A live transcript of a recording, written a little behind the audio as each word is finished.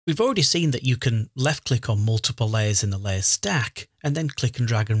We've already seen that you can left click on multiple layers in the layers stack and then click and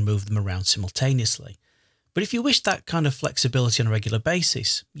drag and move them around simultaneously. But if you wish that kind of flexibility on a regular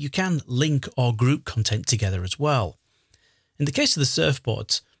basis, you can link or group content together as well. In the case of the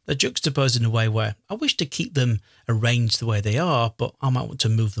surfboards, they're juxtaposed in a way where I wish to keep them arranged the way they are, but I might want to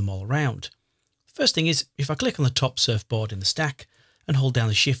move them all around. The first thing is, if I click on the top surfboard in the stack and hold down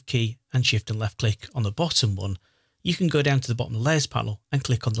the Shift key and Shift and left click on the bottom one, you can go down to the bottom of the layers panel and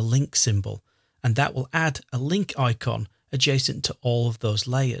click on the link symbol, and that will add a link icon adjacent to all of those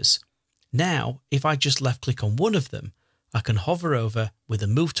layers. Now, if I just left click on one of them, I can hover over with the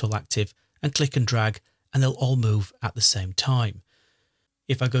move tool active and click and drag, and they'll all move at the same time.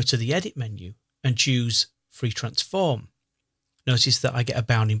 If I go to the edit menu and choose free transform, notice that I get a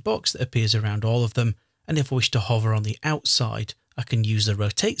bounding box that appears around all of them, and if I wish to hover on the outside, I can use the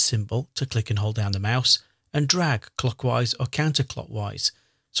rotate symbol to click and hold down the mouse and drag clockwise or counterclockwise,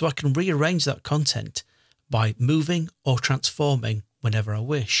 so I can rearrange that content by moving or transforming whenever I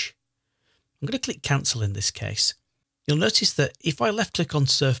wish. I'm going to click cancel in this case. You'll notice that if I left click on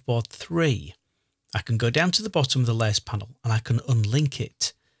surfboard 3, I can go down to the bottom of the layers panel and I can unlink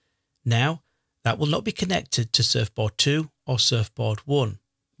it. Now, that will not be connected to surfboard 2 or surfboard 1,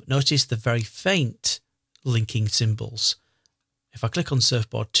 but notice the very faint linking symbols. If I click on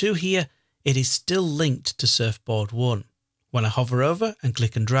surfboard 2 here, it is still linked to surfboard 1. When I hover over and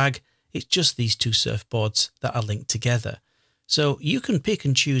click and drag, it's just these two surfboards that are linked together. So you can pick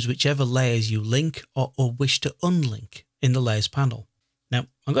and choose whichever layers you link or wish to unlink in the layers panel. Now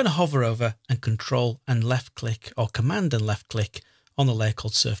I'm going to hover over and control and left click or command and left click on the layer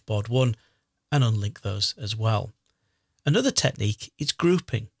called surfboard 1 and unlink those as well. Another technique is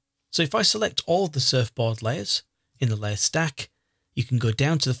grouping. So if I select all of the surfboard layers in the layer stack, you can go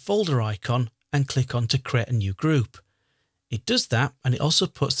down to the folder icon and click on to create a new group. It does that, and it also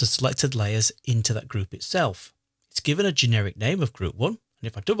puts the selected layers into that group itself. It's given a generic name of group 1, and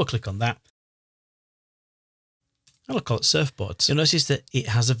if I double click on that, I'll call it surfboards. You'll notice that it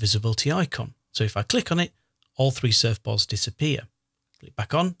has a visibility icon. So if I click on it, all 3 surfboards disappear. Click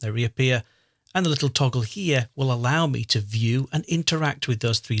back on, they reappear, and the little toggle here will allow me to view and interact with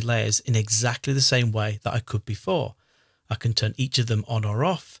those 3 layers in exactly the same way that I could before. I can turn each of them on or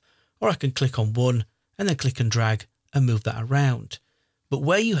off, or I can click on one and then click and drag and move that around. But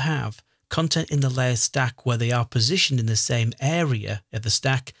where you have content in the layer stack where they are positioned in the same area of the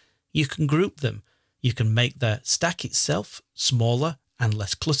stack, you can group them. You can make the stack itself smaller and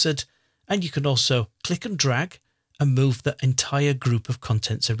less cluttered, and you can also click and drag and move the entire group of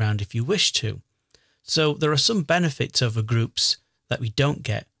contents around if you wish to. So there are some benefits over groups that we don't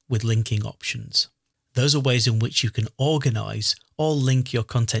get with linking options. Those are ways in which you can organize or link your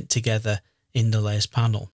content together in the layers panel.